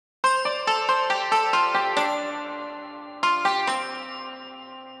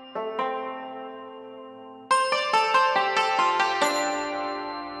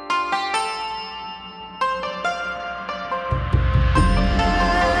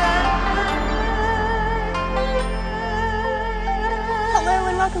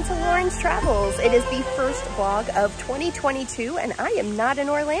Shines Travels. It is the first vlog of 2022 and I am not in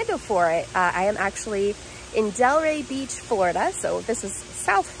Orlando for it. I am actually in Delray Beach, Florida, so this is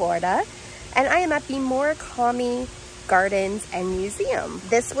South Florida, and I am at the Morikami Gardens and Museum.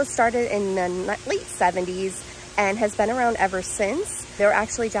 This was started in the late 70s and has been around ever since. There were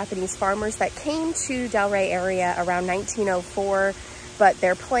actually Japanese farmers that came to Delray area around 1904, but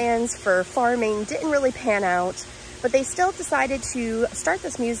their plans for farming didn't really pan out. But they still decided to start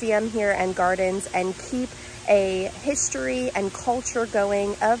this museum here and gardens and keep a history and culture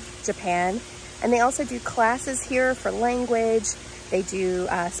going of Japan. And they also do classes here for language. They do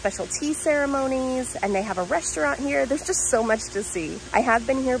special tea ceremonies, and they have a restaurant here. There's just so much to see. I have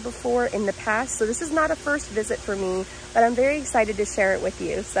been here before in the past, so this is not a first visit for me, but I'm very excited to share it with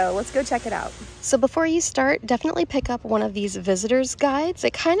you. So let's go check it out. So before you start, definitely pick up one of these visitor's guides.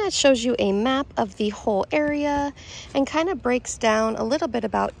 It kind of shows you a map of the whole area and kind of breaks down a little bit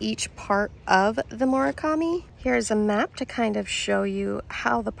about each part of the Morikami. Here's a map to kind of show you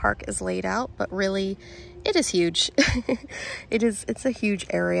how the park is laid out, but really it is huge. It's a huge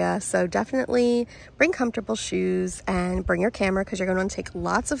area, so definitely bring comfortable shoes and bring your camera because you're going to want to take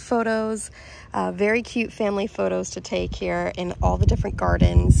lots of photos, very cute family photos to take here in all the different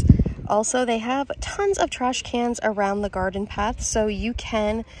gardens. Also, they have tons of trash cans around the garden path, so you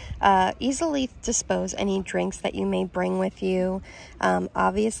can easily dispose any drinks that you may bring with you.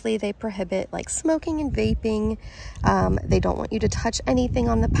 Obviously, they prohibit like smoking and vaping. They don't want you to touch anything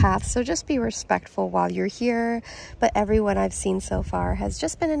on the path, so just be respectful while you're here. But everyone I've seen so far has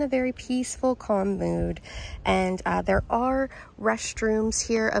just been in a very peaceful, calm mood. And there are restrooms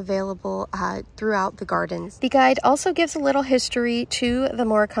here available throughout the gardens. The guide also gives a little history to the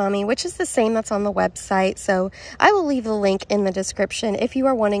Morikami, which is the same that's on the website. So I will leave the link in the description if you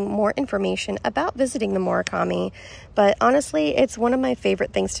are wanting more information about visiting the Morikami. But honestly, it's one of my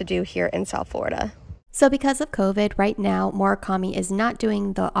favorite things to do here in South Florida. So because of COVID, right now, Morikami is not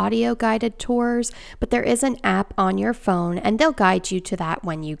doing the audio guided tours, but there is an app on your phone and they'll guide you to that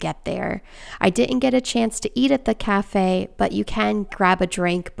when you get there. I didn't get a chance to eat at the cafe, but you can grab a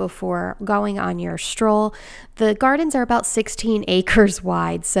drink before going on your stroll. The gardens are about 16 acres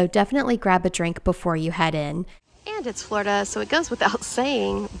wide, so definitely grab a drink before you head in. And it's Florida, so it goes without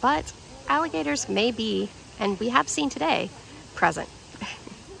saying, but alligators may be, and we have seen today, present.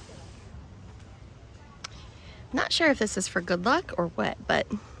 Not sure if this is for good luck or what, but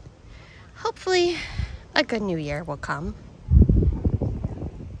hopefully a good new year will come.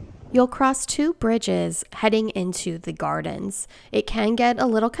 You'll cross two bridges heading into the gardens. It can get a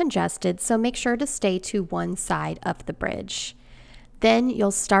little congested, so make sure to stay to one side of the bridge. Then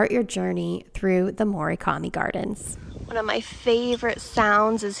you'll start your journey through the Morikami Gardens. One of my favorite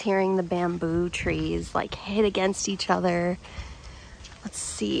sounds is hearing the bamboo trees like hit against each other. Let's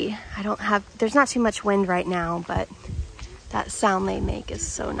see, there's not too much wind right now, but that sound they make is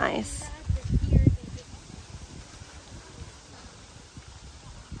so nice.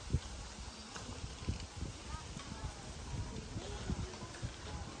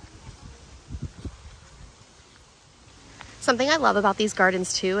 Something I love about these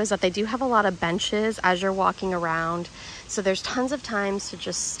gardens too is that they do have a lot of benches as you're walking around. So there's tons of times to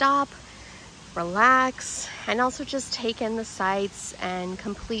just stop, relax, and also just take in the sights and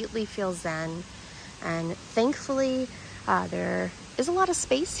completely feel zen. And thankfully there is a lot of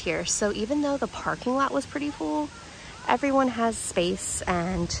space here, so even though the parking lot was pretty full, everyone has space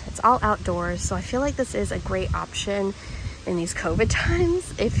and it's all outdoors. So I feel like this is a great option in these COVID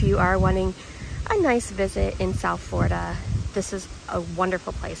times. If you are wanting a nice visit in South Florida, this is a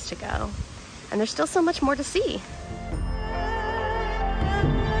wonderful place to go, and there's still so much more to see.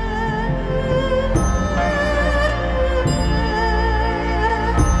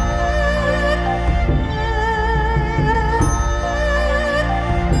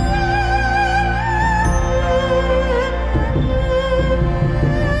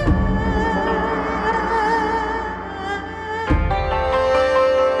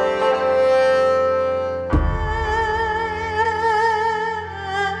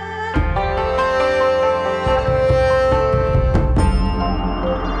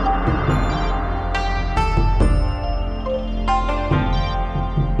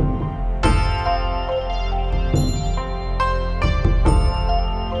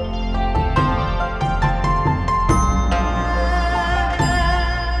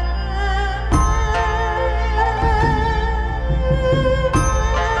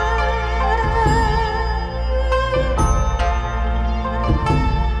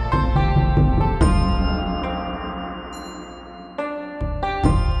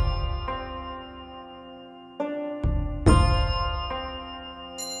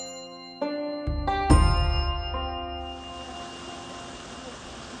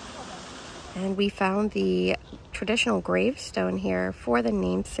 And we found the traditional gravestone here for the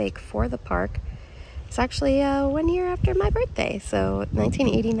namesake for the park. It's actually 1 year after my birthday, so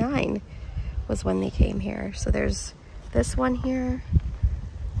 1989 was when they came here. So there's this one here,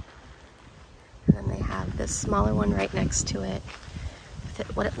 and then they have this smaller one right next to it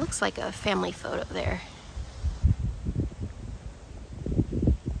with what it looks like a family photo there.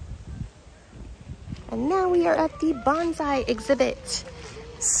 And now we are at the Bonsai Exhibit.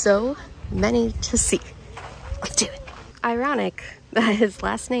 So many to see. Let's do it. Ironic that his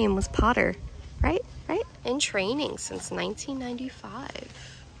last name was Potter, right? Right? In training since 1995.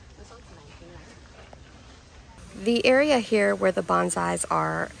 The area here where the bonsais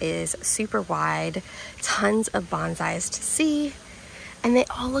are is super wide. Tons of bonsais to see. And they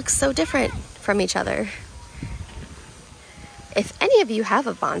all look so different from each other. If any of you have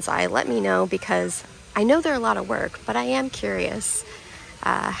a bonsai, let me know, because I know they're a lot of work, but I am curious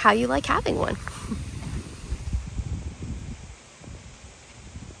how you like having one.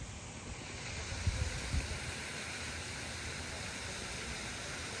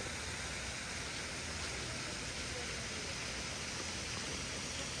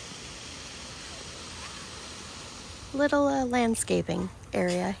 Little landscaping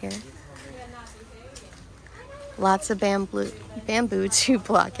area here. Lots of bamboo to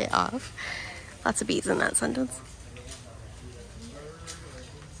block it off. Lots of bees in that sentence.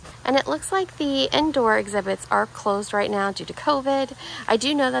 And it looks like the indoor exhibits are closed right now due to COVID. I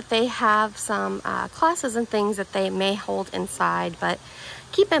do know that they have some classes and things that they may hold inside, but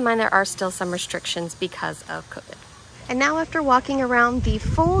keep in mind there are still some restrictions because of COVID. And now, after walking around the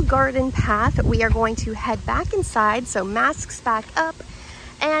full garden path, we are going to head back inside, so masks back up,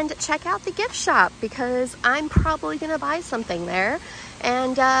 and check out the gift shop, because I'm probably gonna buy something there.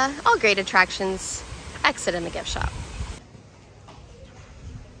 And all great attractions exit in the gift shop.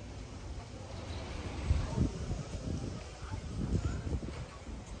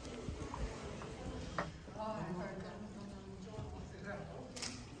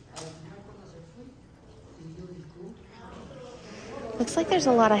 Looks like there's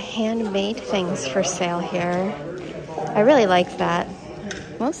a lot of handmade things for sale here. I really like that.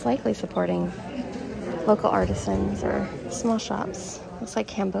 Most likely supporting local artisans or small shops. Looks like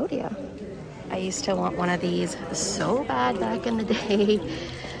Cambodia. I used to want one of these so bad back in the day,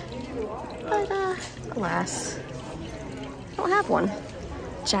 but alas, I don't have one.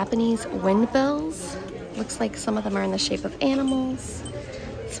 Japanese wind bells. Looks like some of them are in the shape of animals.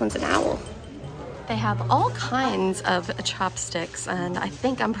 This one's an owl. They have all kinds of chopsticks, and I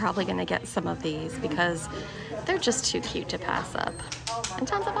think I'm probably gonna get some of these because they're just too cute to pass up. And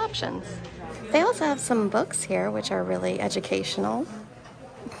tons of options. They also have some books here, which are really educational.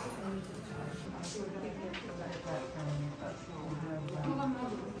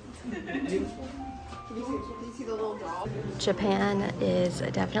 Japan is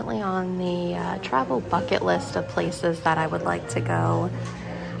definitely on the travel bucket list of places that I would like to go.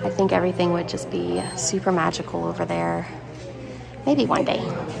 I think everything would just be super magical over there. Maybe one day.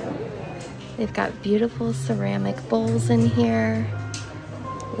 They've got beautiful ceramic bowls in here.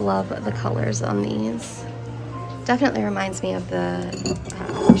 Love the colors on these. Definitely reminds me of the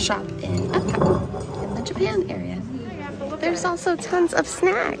shop in Epcot in the Japan area. There's also tons of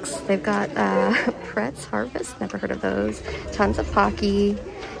snacks. They've got Pretz Harvest, never heard of those. Tons of Pocky,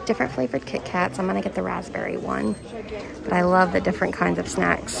 different flavored Kit Kats. I'm gonna get the raspberry one. But I love the different kinds of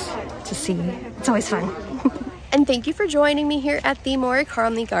snacks to see. It's always fun. And thank you for joining me here at the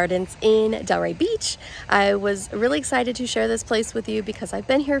Morikami Gardens in Delray Beach. I was really excited to share this place with you because I've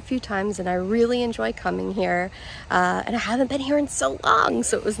been here a few times and I really enjoy coming here. And I haven't been here in so long,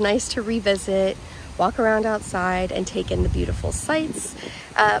 so it was nice to revisit, walk around outside, and take in the beautiful sights.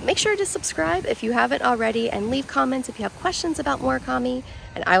 Make sure to subscribe if you haven't already, and leave comments if you have questions about Morikami,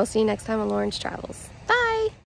 and I will see you next time on Lauren's Travels.